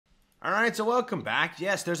Alright, so welcome back.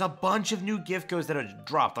 Yes, there's a bunch of new gift codes that are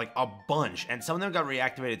dropped, like a bunch, and some of them got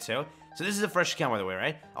reactivated too. So this is a fresh account, by the way,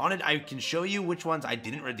 right? I can show you which ones I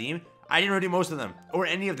didn't redeem. I didn't redeem most of them, or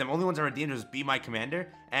any of them. Only ones I redeemed was Be My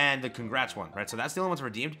Commander and the Congrats one, right? So that's the only ones I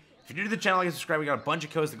redeemed. If you're new to the channel, like and subscribe. We got a bunch of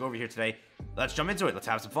codes to go over here today. Let's jump into it. Let's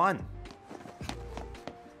have some fun.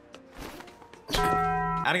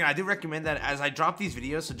 And again, I do recommend that as I drop these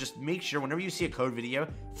videos, so just make sure whenever you see a code video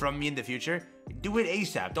from me in the future, do it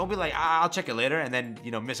ASAP. Don't be like, I'll check it later, and then,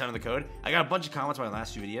 you know, miss out on the code. I got a bunch of comments on my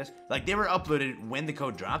last few videos. Like, they were uploaded when the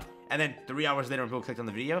code dropped, and then 3 hours later when people clicked on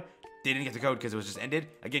the video, they didn't get the code because it was just ended.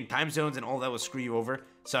 Again, time zones and all that will screw you over.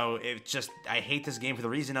 So, it's just, I hate this game for the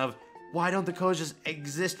reason of, why don't the codes just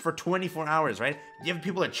exist for 24 hours, right? Give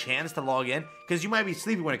people a chance to log in, because you might be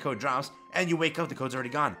sleeping when a code drops, and you wake up, the code's already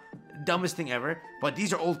gone. Dumbest thing ever, but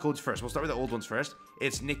these are old codes first. We'll start with the old ones first.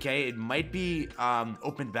 It's Nikke. It might be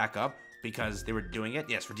opened back up because they were doing it.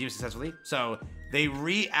 Yes, redeemed successfully. So they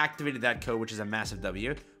reactivated that code, which is a massive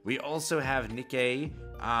W. We also have Nikke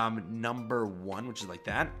number 1, which is like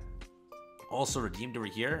that. Also redeemed over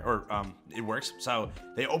here, or it works. So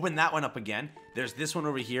they opened that one up again. There's this one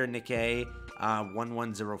over here, Nikke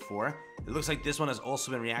 1104. It looks like this one has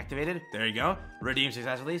also been reactivated. There you go, redeemed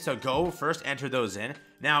successfully. So go first, enter those in.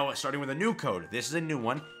 Now, starting with a new code. This is a new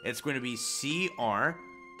one. It's going to be CR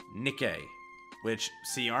Nikke, which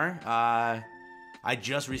CR, I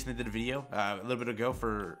just recently did a video a little bit ago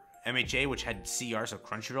for MHA, which had CR, so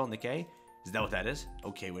Crunchyroll Nikke. Is that what that is?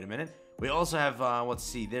 Okay, wait a minute. We also have, let's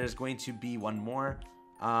see, there's going to be one more.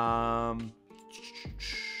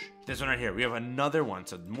 This one right here. We have another one.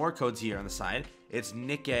 So more codes here on the side. It's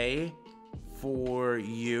Nikke for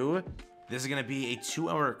you. This is going to be a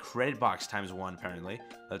 2-hour credit box times 1, apparently.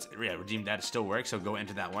 Let's redeem that. It still works, so go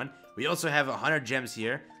enter that one. We also have 100 gems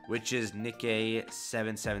here, which is Nikke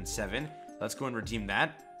 777. Let's go and redeem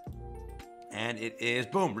that. And it is,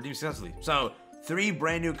 boom, redeemed successfully. So 3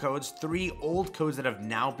 brand new codes, 3 old codes that have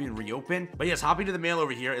now been reopened. But yes, hopping to the mail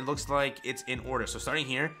over here, it looks like it's in order. So starting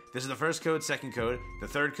here, this is the first code, second code, the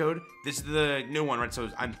third code. This is the new one, right? So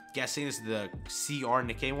I'm guessing this is the CR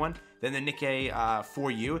Nikke one. Then the Nikke for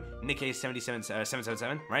you, Nikke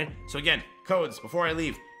 777, right? So again, codes before I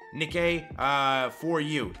leave. Nikke for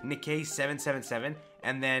you, Nikke 777,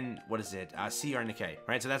 and then what is it? CR Nikke,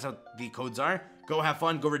 right? So that's how the codes are. Go have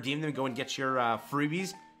fun, go redeem them, go and get your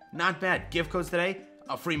freebies. Not bad. Gift codes today,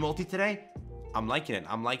 a free multi today. I'm liking it.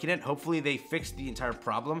 I'm liking it. Hopefully they fix the entire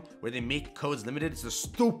problem where they make codes limited. It's the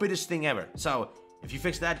stupidest thing ever. So if you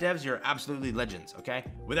fix that, devs, you're absolutely legends, okay?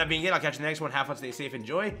 With that being it, I'll catch you in the next one. Have fun, stay safe,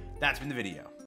 enjoy. That's been the video.